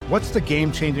What's the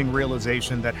game-changing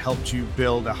realization that helped you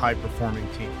build a high-performing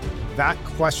team? That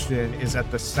question is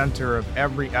at the center of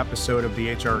every episode of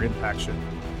the HR Impact Show.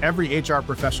 Every HR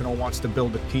professional wants to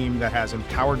build a team that has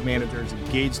empowered managers,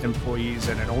 engaged employees,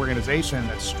 and an organization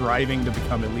that's striving to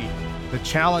become elite. The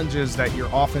challenge is that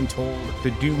you're often told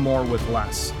to do more with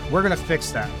less. We're going to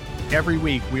fix that. Every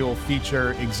week, we will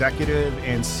feature executive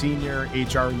and senior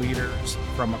HR leaders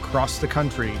from across the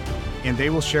country, and they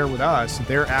will share with us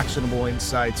their actionable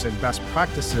insights and best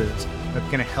practices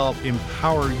that can help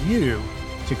empower you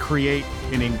to create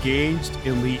an engaged,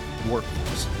 elite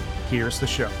workforce. Here's the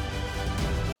show.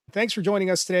 Thanks for joining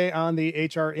us today on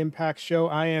the HR Impact Show.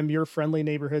 I am your friendly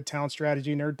neighborhood talent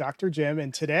strategy nerd, Dr. Jim.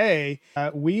 And today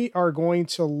we are going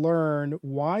to learn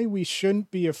why we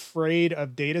shouldn't be afraid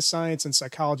of data science and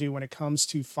psychology when it comes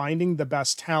to finding the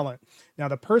best talent. Now,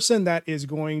 the person that is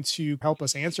going to help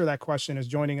us answer that question is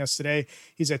joining us today.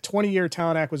 He's a 20-year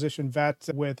talent acquisition vet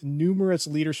with numerous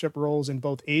leadership roles in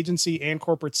both agency and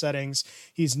corporate settings.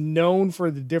 He's known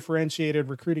for the differentiated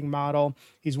recruiting model.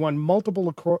 He's won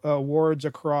multiple awards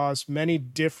across many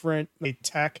different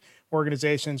tech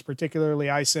organizations, particularly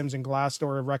iCIMS and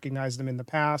Glassdoor have recognized him in the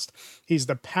past. He's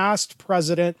the past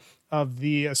president of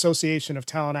the Association of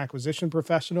Talent Acquisition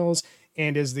Professionals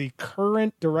and is the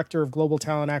current director of global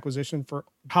talent acquisition for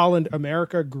Holland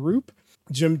America Group.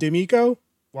 Jim D'Amico,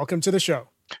 welcome to the show.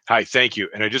 Hi, thank you.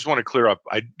 And I just want to clear up,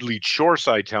 I lead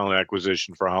shoreside talent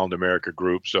acquisition for Holland America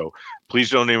Group, so please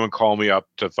don't even call me up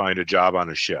to find a job on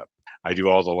a ship. I do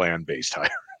all the land-based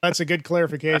hiring. That's a good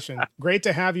clarification. Great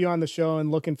to have you on the show and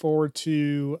looking forward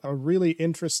to a really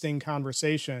interesting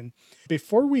conversation.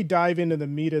 Before we dive into the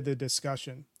meat of the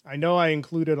discussion, I know I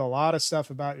included a lot of stuff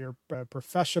about your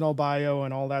professional bio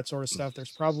and all that sort of stuff.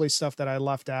 There's probably stuff that I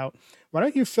left out. Why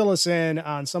don't you fill us in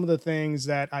on some of the things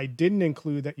that I didn't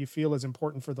include that you feel is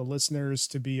important for the listeners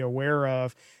to be aware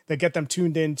of that get them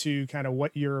tuned into kind of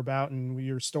what you're about and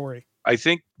your story? I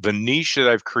think the niche that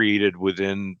I've created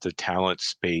within the talent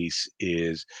space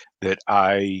is that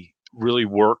I really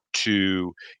work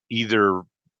to either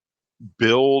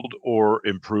build or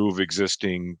improve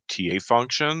existing TA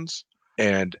functions.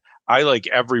 And I, like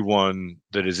everyone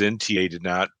that is in TA, did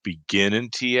not begin in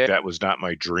TA. That was not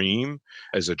my dream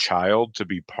as a child to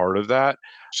be part of that.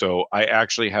 So I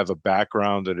actually have a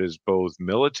background that is both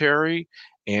military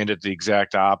and at the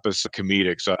exact opposite,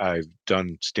 comedic. So I've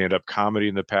done stand-up comedy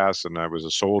in the past, and I was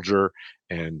a soldier,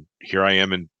 and here I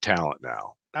am in talent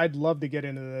now. I'd love to get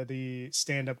into the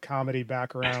stand-up comedy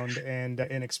background and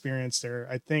experience there.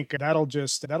 I think that'll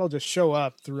just show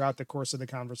up throughout the course of the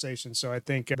conversation. So I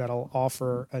think that'll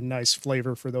offer a nice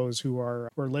flavor for those who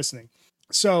are listening.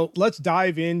 So let's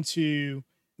dive into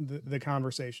the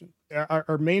conversation.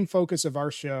 Our main focus of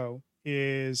our show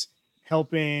is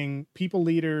helping people,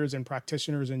 leaders, and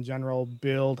practitioners in general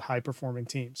build high-performing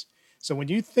teams. So when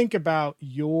you think about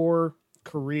your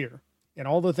career and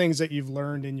all the things that you've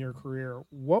learned in your career,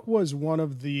 what was one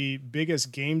of the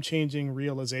biggest game-changing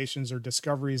realizations or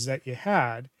discoveries that you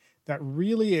had that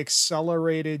really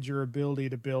accelerated your ability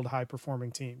to build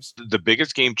high-performing teams? The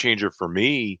biggest game changer for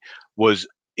me was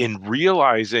in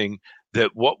realizing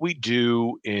that what we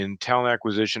do in talent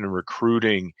acquisition and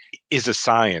recruiting is a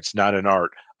science, not an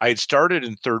art. I had started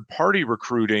in third-party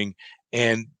recruiting,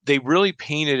 and they really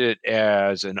painted it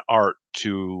as an art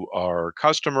to our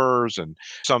customers and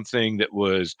something that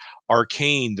was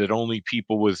arcane that only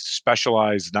people with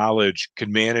specialized knowledge could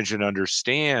manage and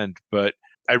understand. But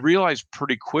I realized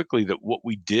pretty quickly that what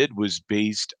we did was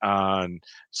based on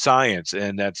science,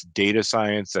 and that's data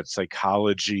science, that's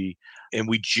psychology, and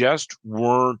we just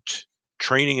weren't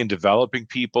training and developing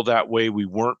people that way. We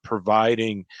weren't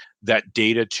providing that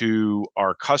data to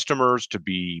our customers to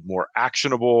be more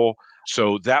actionable.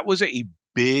 So that was a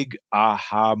big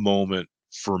aha moment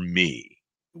for me.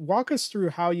 Walk us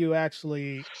through how you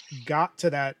actually got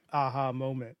to that aha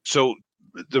moment. So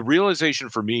the realization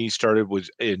for me started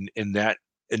was in that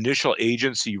initial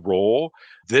agency role.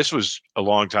 This was a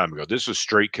long time ago. This was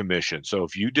straight commission. So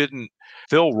if you didn't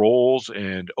fill roles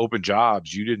and open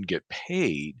jobs, you didn't get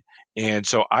paid. And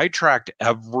so I tracked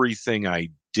everything I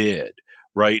did.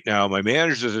 Right now, my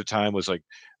managers at the time was like,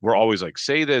 we're always like,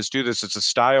 say this, do this. It's a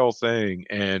style thing.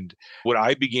 And what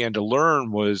I began to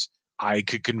learn was I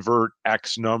could convert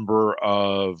X number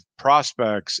of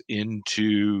prospects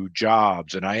into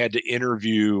jobs, and I had to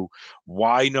interview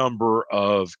Y number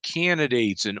of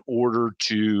candidates in order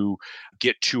to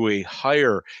get to a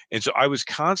hire. And so I was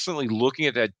constantly looking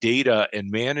at that data and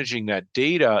managing that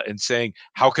data and saying,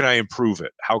 how can I improve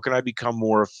it? How can I become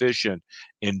more efficient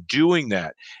in doing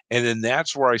that? And then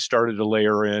that's where I started to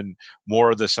layer in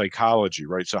more of the psychology,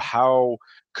 right? So how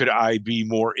could I be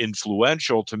more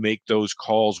influential to make those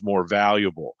calls more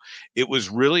valuable? It was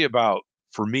really about,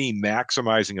 for me,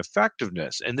 maximizing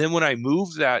effectiveness. And then when I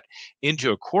moved that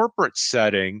into a corporate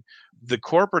setting, the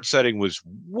corporate setting was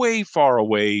way far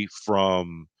away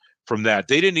from that.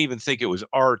 They didn't even think it was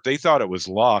art. They thought it was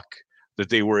luck that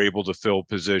they were able to fill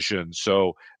positions.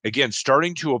 So again,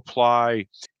 starting to apply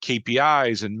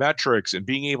KPIs and metrics and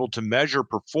being able to measure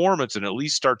performance and at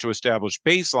least start to establish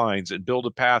baselines and build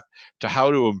a path to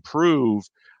how to improve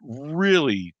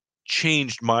really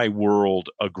changed my world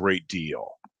a great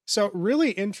deal. So,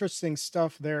 really interesting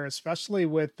stuff there, especially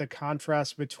with the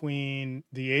contrast between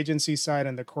the agency side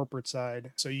and the corporate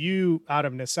side. So, you out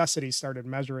of necessity started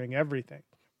measuring everything.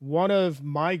 One of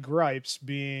my gripes,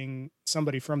 being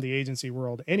somebody from the agency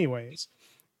world, anyways,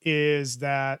 is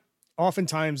that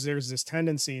oftentimes there's this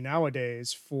tendency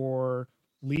nowadays for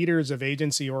leaders of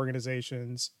agency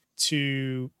organizations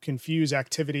to confuse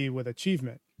activity with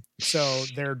achievement. So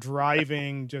they're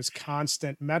driving just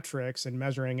constant metrics and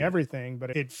measuring everything,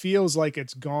 but it feels like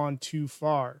it's gone too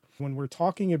far. When we're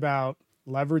talking about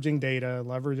leveraging data,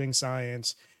 leveraging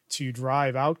science to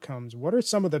drive outcomes, what are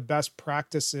some of the best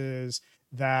practices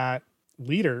that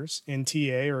leaders in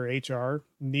TA or HR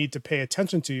need to pay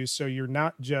attention to, so you're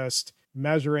not just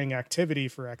measuring activity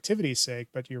for activity's sake,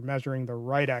 but you're measuring the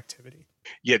right activity?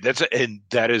 Yeah, and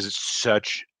that is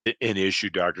such an issue,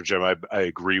 Dr. Jim. I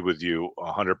agree with you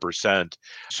 100%.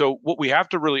 So what we have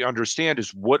to really understand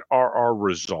is, what are our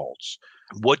results?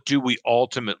 What do we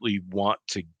ultimately want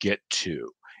to get to?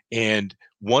 And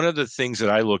one of the things that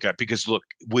I look at, because look,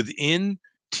 within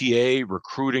TA,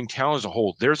 recruiting, talent as a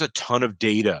whole, there's a ton of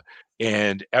data.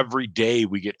 And every day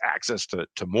we get access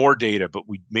to more data, but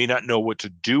we may not know what to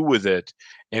do with it.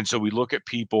 And so we look at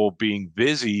people being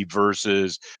busy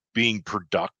versus being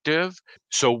productive.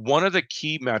 So one of the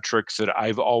key metrics that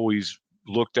I've always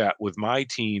looked at with my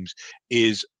teams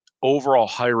is overall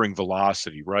hiring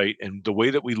velocity, right? And the way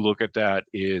that we look at that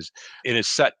is in a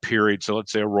set period. So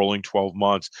let's say a rolling 12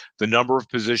 months, the number of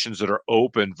positions that are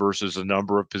open versus the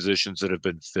number of positions that have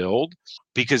been filled,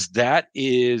 because that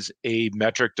is a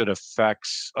metric that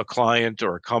affects a client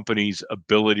or a company's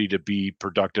ability to be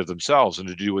productive themselves and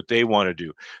to do what they want to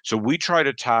do. So we try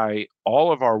to tie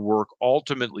all of our work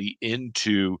ultimately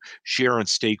into share and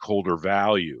stakeholder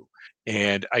value.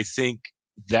 And I think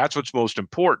that's what's most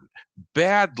important.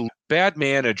 Bad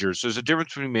managers, there's a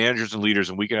difference between managers and leaders,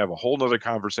 and we can have a whole nother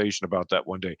conversation about that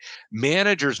one day.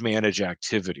 Managers manage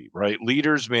activity, right?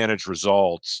 Leaders manage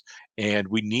results, and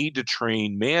we need to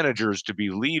train managers to be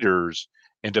leaders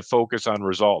and to focus on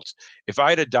results. If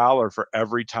I had $1 for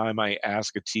every time I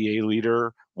ask a TA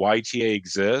leader why TA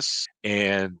exists,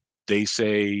 and they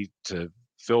say to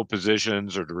fill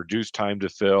positions or to reduce time to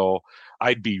fill,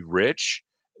 I'd be rich.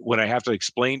 When I have to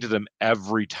explain to them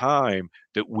every time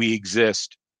that we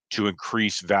exist to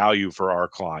increase value for our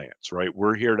clients, right?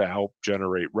 We're here to help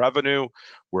generate revenue.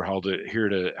 Here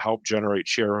to help generate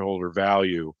shareholder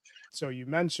value. So you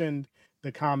mentioned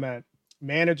the comment,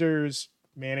 managers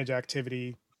manage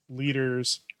activity,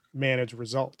 leaders manage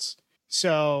results.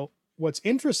 So what's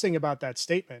interesting about that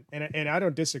statement, and I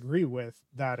don't disagree with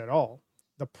that at all.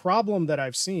 The problem that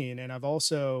I've seen, and I've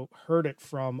also heard it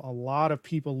from a lot of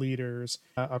people leaders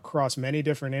across many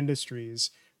different industries,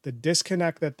 the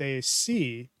disconnect that they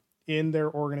see in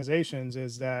their organizations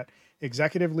is that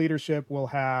executive leadership will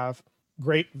have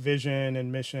great vision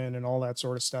and mission and all that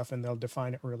sort of stuff, and they'll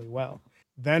define it really well.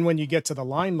 Then when you get to the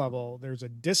line level, there's a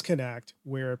disconnect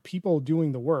where people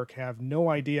doing the work have no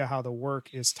idea how the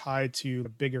work is tied to the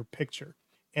bigger picture.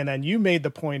 And then you made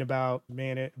the point about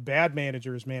bad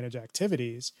managers manage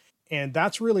activities. And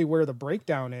that's really where the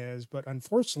breakdown is. But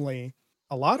unfortunately,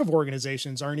 a lot of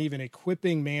organizations aren't even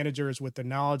equipping managers with the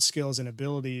knowledge, skills, and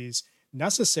abilities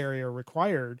necessary or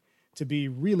required to be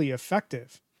really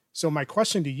effective. So my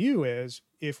question to you is,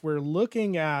 if we're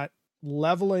looking at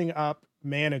leveling up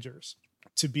managers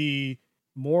to be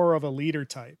more of a leader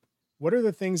type, what are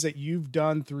the things that you've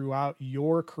done throughout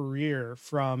your career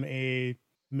from a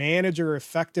manager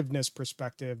effectiveness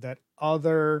perspective that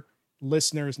other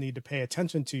listeners need to pay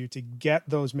attention to get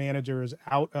those managers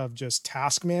out of just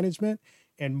task management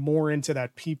and more into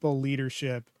that people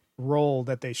leadership role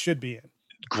that they should be in?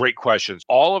 Great questions.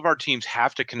 All of our teams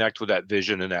have to connect with that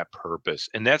vision and that purpose.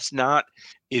 And that's not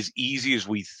as easy as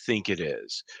we think it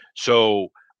is. So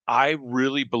I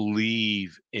really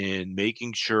believe in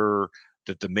making sure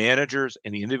that the managers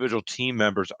and the individual team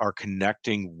members are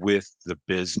connecting with the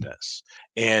business.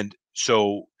 And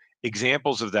so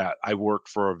examples of that, I worked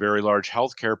for a very large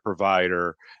healthcare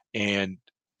provider, and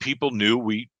people knew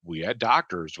we had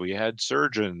doctors, we had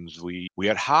surgeons, we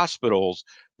had hospitals,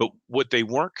 But what they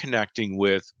weren't connecting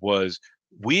with was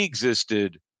we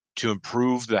existed to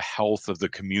improve the health of the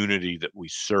community that we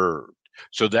served.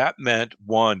 So that meant,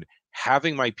 one,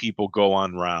 having my people go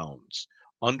on rounds,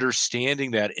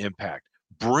 understanding that impact,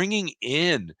 bringing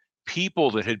in people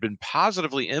that had been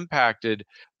positively impacted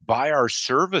by our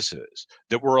services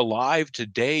that were alive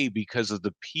today because of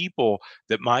the people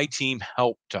that my team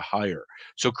helped to hire.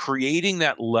 So creating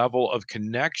that level of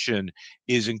connection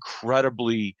is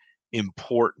incredibly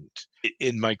important.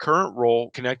 In my current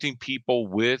role, connecting people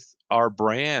with our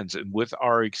brands and with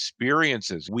our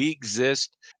experiences. We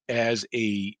exist as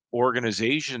a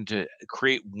organization to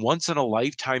create once in a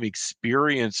lifetime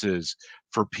experiences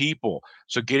for people.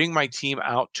 So getting my team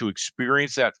out to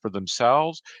experience that for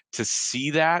themselves, to see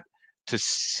that, to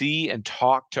see and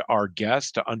talk to our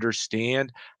guests, to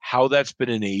understand how that's been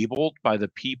enabled by the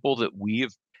people that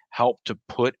we've helped to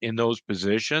put in those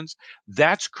positions,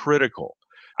 that's critical.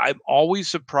 I'm always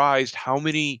surprised how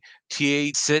many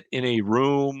TAs sit in a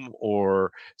room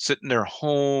or sit in their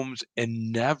homes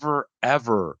and never,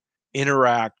 ever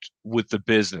interact with the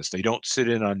business. They don't sit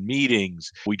in on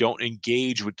meetings. We don't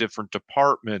engage with different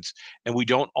departments, and we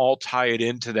don't all tie it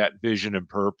into that vision and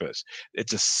purpose.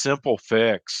 It's a simple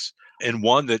fix, and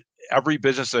one that every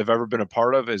business I've ever been a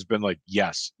part of has been like,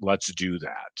 yes, let's do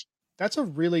that. That's a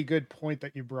really good point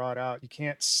that you brought out. You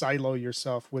can't silo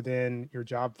yourself within your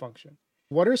job function.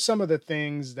 What are some of the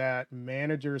things that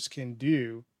managers can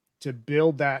do to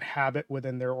build that habit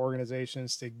within their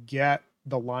organizations to get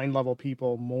the line level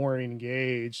people more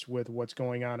engaged with what's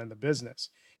going on in the business?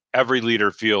 Every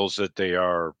leader feels that they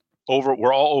are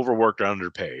we're all overworked or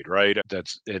underpaid, right?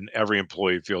 And every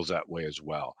employee feels that way as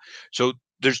well. So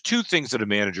there's two things that a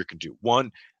manager can do.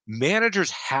 One,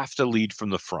 managers have to lead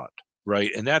from the front,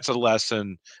 right? And that's a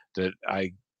lesson that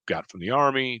I got from the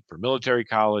Army, from military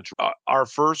college. Our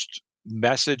first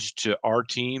message to our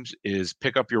teams is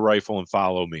pick up your rifle and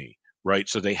follow me. Right.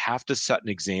 So they have to set an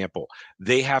example.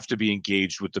 They have to be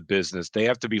engaged with the business. They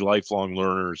have to be lifelong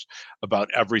learners about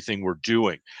everything we're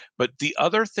doing. But the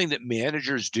other thing that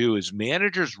managers do is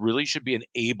managers really should be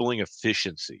enabling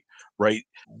efficiency, right?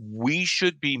 We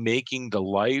should be making the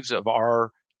lives of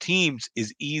our teams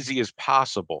as easy as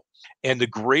possible. And the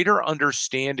greater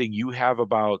understanding you have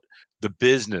about the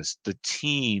business, the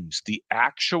teams, the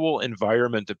actual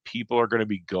environment that people are going to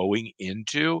be going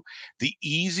into, the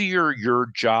easier your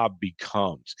job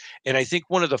becomes. And I think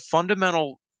one of the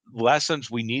fundamental lessons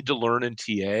we need to learn in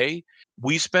TA,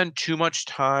 we spend too much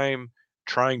time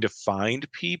trying to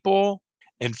find people,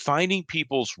 and finding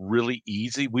people's really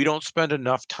easy. We don't spend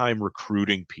enough time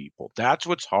recruiting people. That's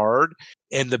what's hard.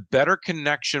 And the better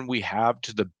connection we have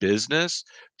to the business,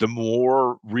 the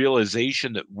more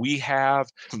realization that we have,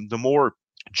 the more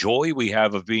joy we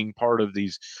have of being part of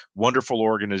these wonderful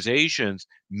organizations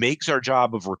makes our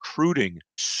job of recruiting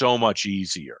so much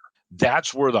easier.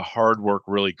 That's where the hard work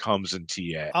really comes in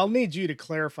TA. I'll need you to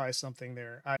clarify something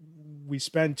there. We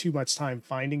spend too much time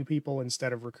finding people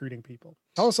instead of recruiting people.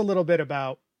 Tell us a little bit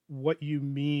about what you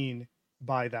mean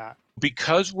by that.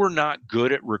 Because we're not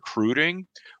good at recruiting,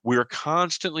 we're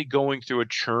constantly going through a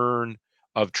churn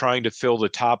of trying to fill the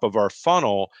top of our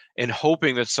funnel and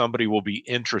hoping that somebody will be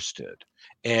interested.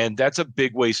 And that's a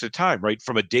big waste of time, right?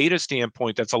 From a data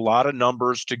standpoint, that's a lot of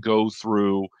numbers to go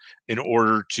through in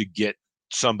order to get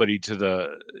somebody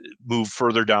to move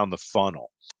further down the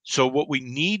funnel. So what we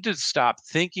need to stop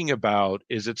thinking about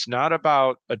is it's not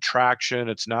about attraction,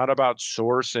 it's not about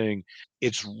sourcing.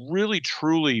 It's really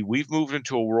truly, we've moved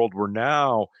into a world where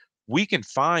now we can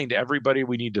find everybody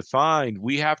we need to find.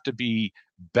 We have to be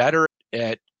better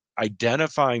at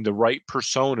identifying the right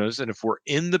personas. And if we're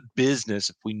in the business,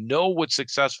 if we know what's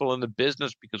successful in the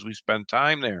business because we spend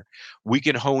time there, we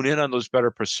can hone in on those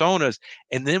better personas.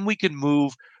 And then we can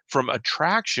move from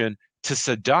attraction to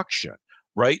seduction.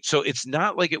 Right. So it's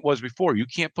not like it was before. You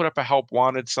can't put up a help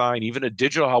wanted sign, even a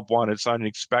digital help wanted sign, and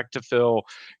expect to fill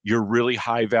your really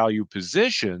high value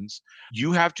positions.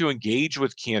 You have to engage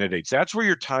with candidates. That's where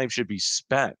your time should be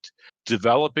spent,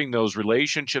 developing those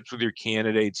relationships with your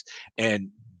candidates, and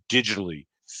digitally,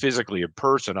 physically, in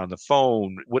person, on the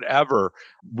phone, whatever,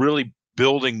 really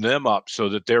building them up so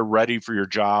that they're ready for your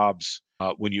jobs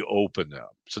when you open them.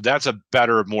 So that's a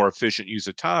better, more efficient use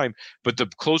of time. But the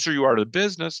closer you are to the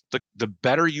business, the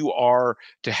better you are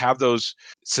to have those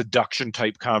seduction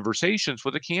type conversations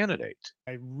with a candidate.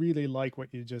 I really like what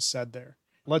you just said there.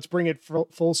 Let's bring it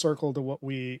full circle to what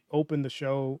we opened the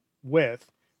show with,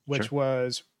 which Sure.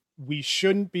 was we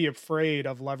shouldn't be afraid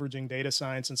of leveraging data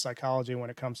science and psychology when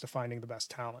it comes to finding the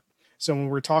best talent. So when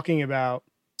we're talking about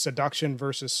seduction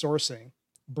versus sourcing,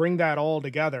 bring that all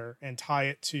together and tie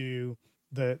it to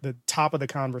the top of the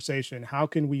conversation. How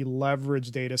can we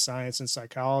leverage data science and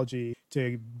psychology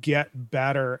to get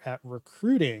better at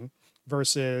recruiting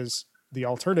versus the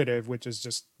alternative, which is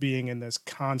just being in this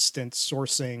constant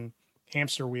sourcing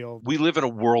hamster wheel? We live in a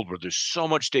world where there's so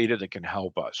much data that can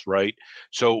help us, right?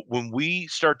 So when we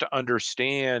start to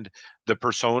understand the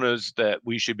personas that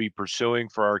we should be pursuing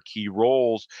for our key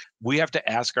roles, we have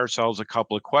to ask ourselves a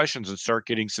couple of questions and start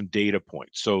getting some data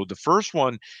points. So the first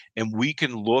one, and we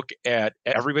can look at,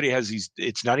 everybody has these,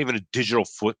 it's not even a digital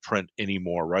footprint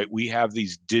anymore, right? We have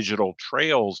these digital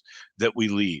trails that we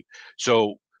leave.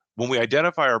 So when we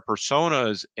identify our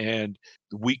personas, and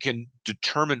we can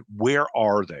determine where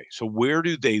are they, so where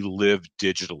do they live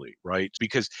digitally, right?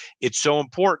 Because it's so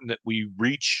important that we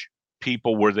reach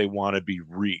people where they want to be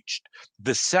reached.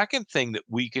 The second thing that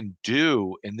we can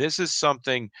do, and this is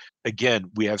something, again,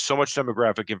 we have so much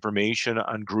demographic information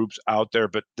on groups out there,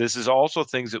 but this is also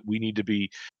things that we need to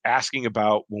be asking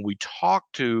about when we talk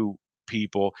to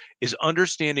people, is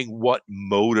understanding what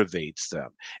motivates them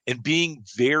and being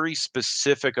very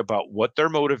specific about what their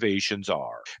motivations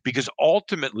are. Because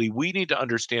ultimately, we need to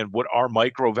understand what our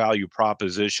micro value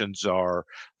propositions are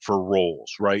for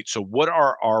roles, right? So, what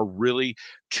are our really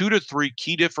 2 to 3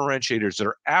 key differentiators that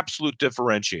are absolute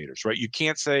differentiators, right? You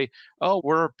can't say, oh,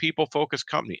 we're a people focused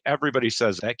company. Everybody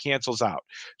says that, cancels out.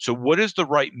 So, what is the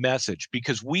right message?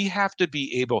 Because we have to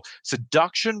be able,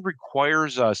 seduction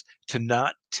requires us to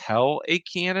not tell a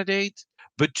candidate,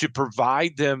 but to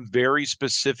provide them very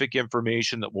specific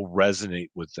information that will resonate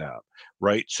with them,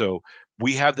 right? So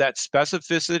we have that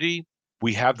specificity,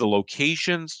 we have the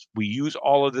locations, we use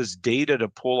all of this data to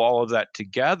pull all of that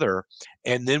together,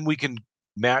 and then we can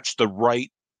match the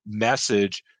right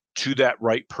message to that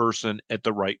right person at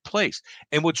the right place.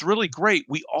 And what's really great,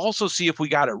 we also see if we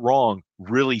got it wrong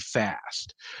really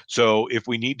fast. So if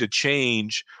we need to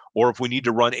change, or if we need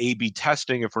to run A/B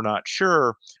testing if we're not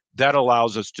sure, that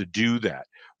allows us to do that.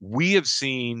 We have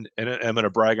seen, and I'm going to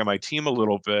brag on my team a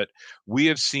little bit, we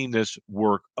have seen this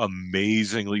work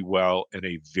amazingly well in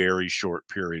a very short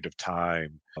period of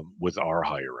time with our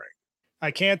hiring.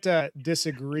 I can't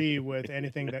disagree with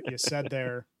anything that you said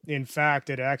there. In fact,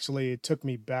 it actually took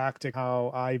me back to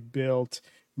how I built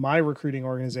my recruiting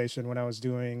organization when I was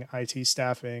doing IT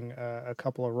staffing a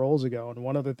couple of roles ago. And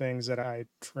one of the things that I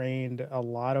trained a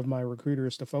lot of my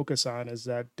recruiters to focus on is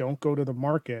that don't go to the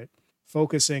market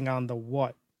focusing on the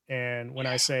what. And when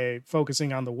I say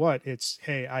focusing on the what, it's,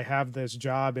 hey, I have this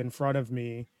job in front of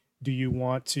me. Do you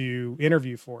want to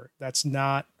interview for it? That's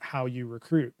not how you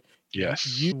recruit.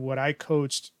 Yes. What I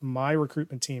coached my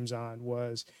recruitment teams on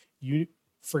was, you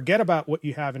forget about what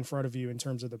you have in front of you in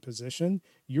terms of the position.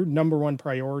 Your number one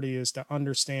priority is to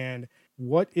understand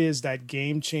what is that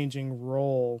game-changing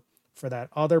role for that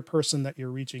other person that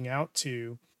you're reaching out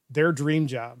to, their dream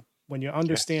job. When you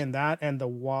understand that and the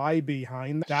why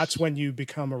behind that, that's when you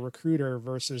become a recruiter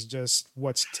versus just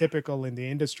what's typical in the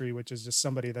industry, which is just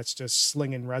somebody that's just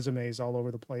slinging resumes all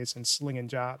over the place and slinging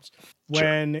jobs.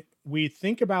 When we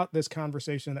think about this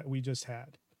conversation that we just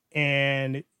had,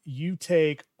 and you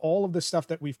take all of the stuff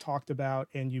that we've talked about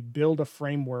and you build a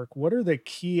framework, what are the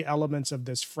key elements of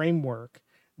this framework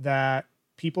that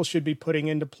people should be putting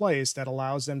into place that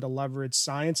allows them to leverage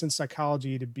science and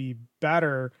psychology to be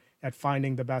better at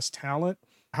finding the best talent?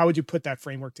 How would you put that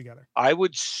framework together? I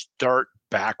would start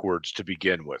backwards to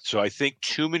begin with. So I think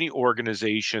too many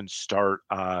organizations start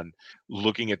on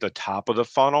looking at the top of the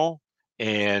funnel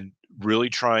and really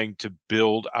trying to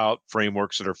build out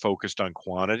frameworks that are focused on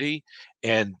quantity,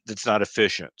 and that's not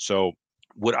efficient. So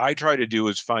what I try to do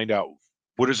is find out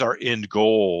what is our end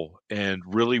goal and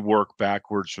really work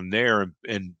backwards from there,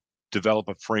 and develop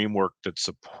a framework that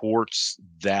supports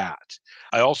that.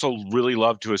 I also really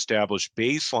love to establish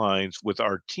baselines with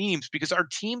our teams, because our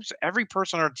teams, every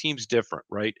person on our team's different,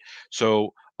 right?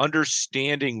 So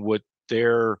understanding what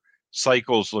their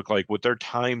cycles look like, what their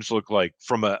times look like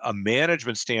from a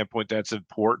management standpoint, that's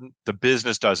important. The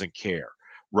business doesn't care,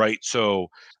 right? So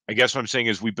I guess what I'm saying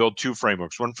is we build 2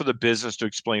 frameworks, one for the business to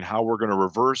explain how we're going to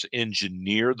reverse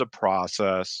engineer the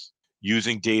process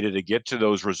using data to get to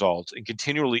those results and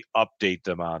continually update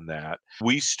them on that.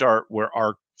 We start where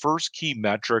our first key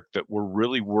metric that we're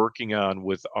really working on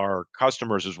with our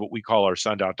customers is what we call our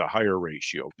send out to hire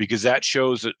ratio, because that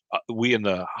shows that we and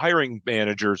the hiring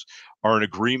managers are in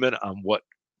agreement on what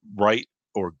right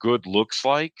or good looks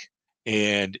like.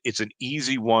 And it's an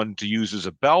easy one to use as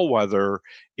a bellwether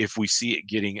if we see it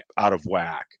getting out of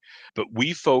whack. But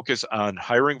we focus on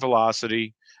hiring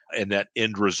velocity, and that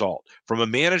end result. From a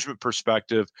management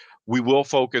perspective, we will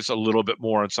focus a little bit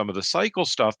more on some of the cycle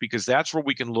stuff because that's where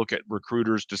we can look at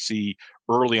recruiters to see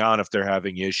early on if they're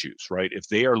having issues, right? If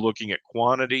they are looking at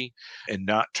quantity and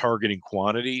not targeting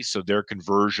quantity, so their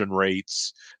conversion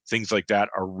rates, things like that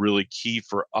are really key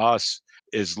for us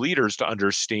as leaders to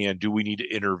understand, do we need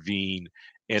to intervene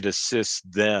and assist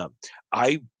them?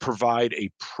 I provide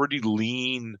a pretty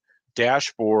lean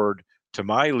dashboard to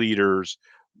my leaders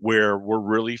where we're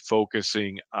really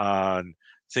focusing on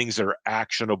things that are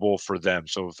actionable for them.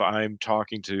 So if I'm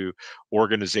talking to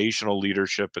organizational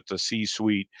leadership at the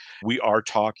C-suite, we are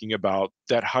talking about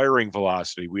that hiring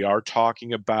velocity. We are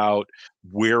talking about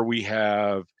where we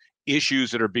have issues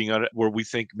that are where we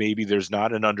think maybe there's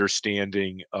not an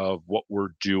understanding of what we're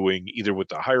doing, either with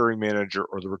the hiring manager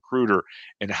or the recruiter,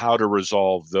 and how to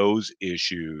resolve those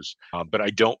issues. But I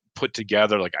don't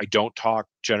I don't talk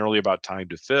generally about time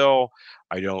to fill.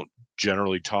 I don't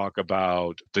generally talk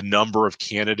about the number of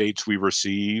candidates we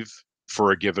receive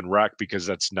for a given rec because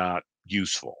that's not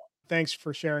useful. Thanks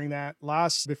for sharing that.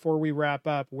 Last, before we wrap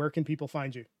up, where can people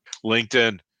find you?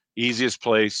 LinkedIn, easiest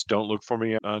place. Don't look for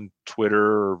me on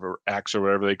Twitter or X or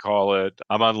whatever they call it.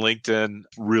 I'm on LinkedIn.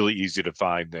 Really easy to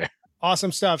find there.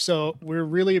 Awesome stuff. So we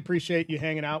really appreciate you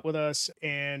hanging out with us.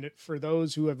 And for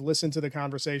those who have listened to the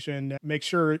conversation, make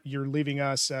sure you're leaving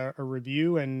us a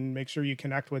review and make sure you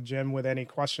connect with Jim with any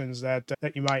questions that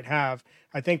you might have.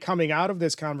 I think coming out of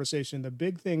this conversation, the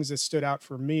big things that stood out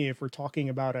for me, if we're talking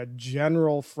about a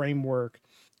general framework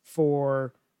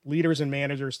for leaders and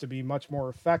managers to be much more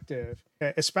effective,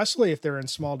 especially if they're in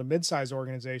small to mid-sized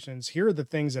organizations, here are the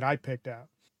things that I picked out.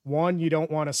 One, you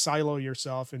don't want to silo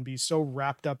yourself and be so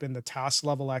wrapped up in the task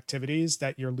level activities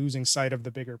that you're losing sight of the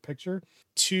bigger picture.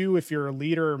 Two, if you're a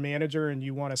leader or manager and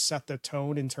you want to set the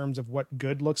tone in terms of what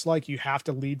good looks like, you have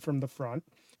to lead from the front.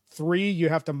 Three, you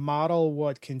have to model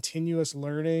what continuous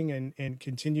learning and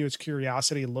continuous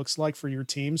curiosity looks like for your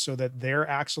team so that they're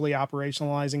actually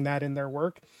operationalizing that in their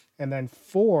work. And then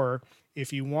four,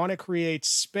 if you want to create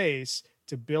space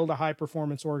to build a high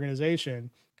performance organization,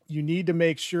 you need to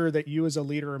make sure that you as a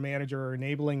leader or manager are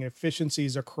enabling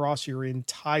efficiencies across your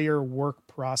entire work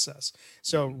process.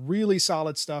 So really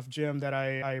solid stuff, Jim, that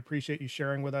I appreciate you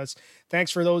sharing with us. Thanks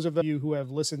for those of you who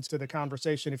have listened to the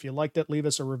conversation. If you liked it, leave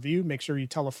us a review. Make sure you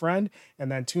tell a friend,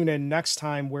 and then tune in next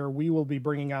time where we will be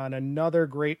bringing on another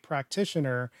great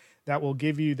practitioner that will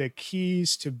give you the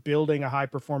keys to building a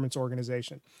high-performance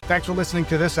organization. Thanks for listening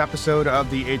to this episode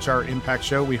of the HR Impact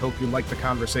Show. We hope you liked the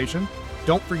conversation.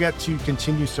 Don't forget to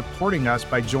continue supporting us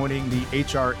by joining the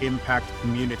HR Impact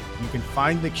community. You can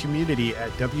find the community at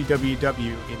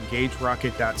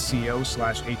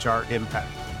www.engagerocket.co/HR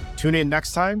Impact. Tune in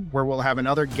next time where we'll have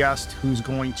another guest who's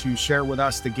going to share with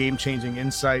us the game-changing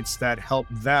insights that help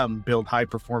them build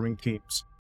high-performing teams.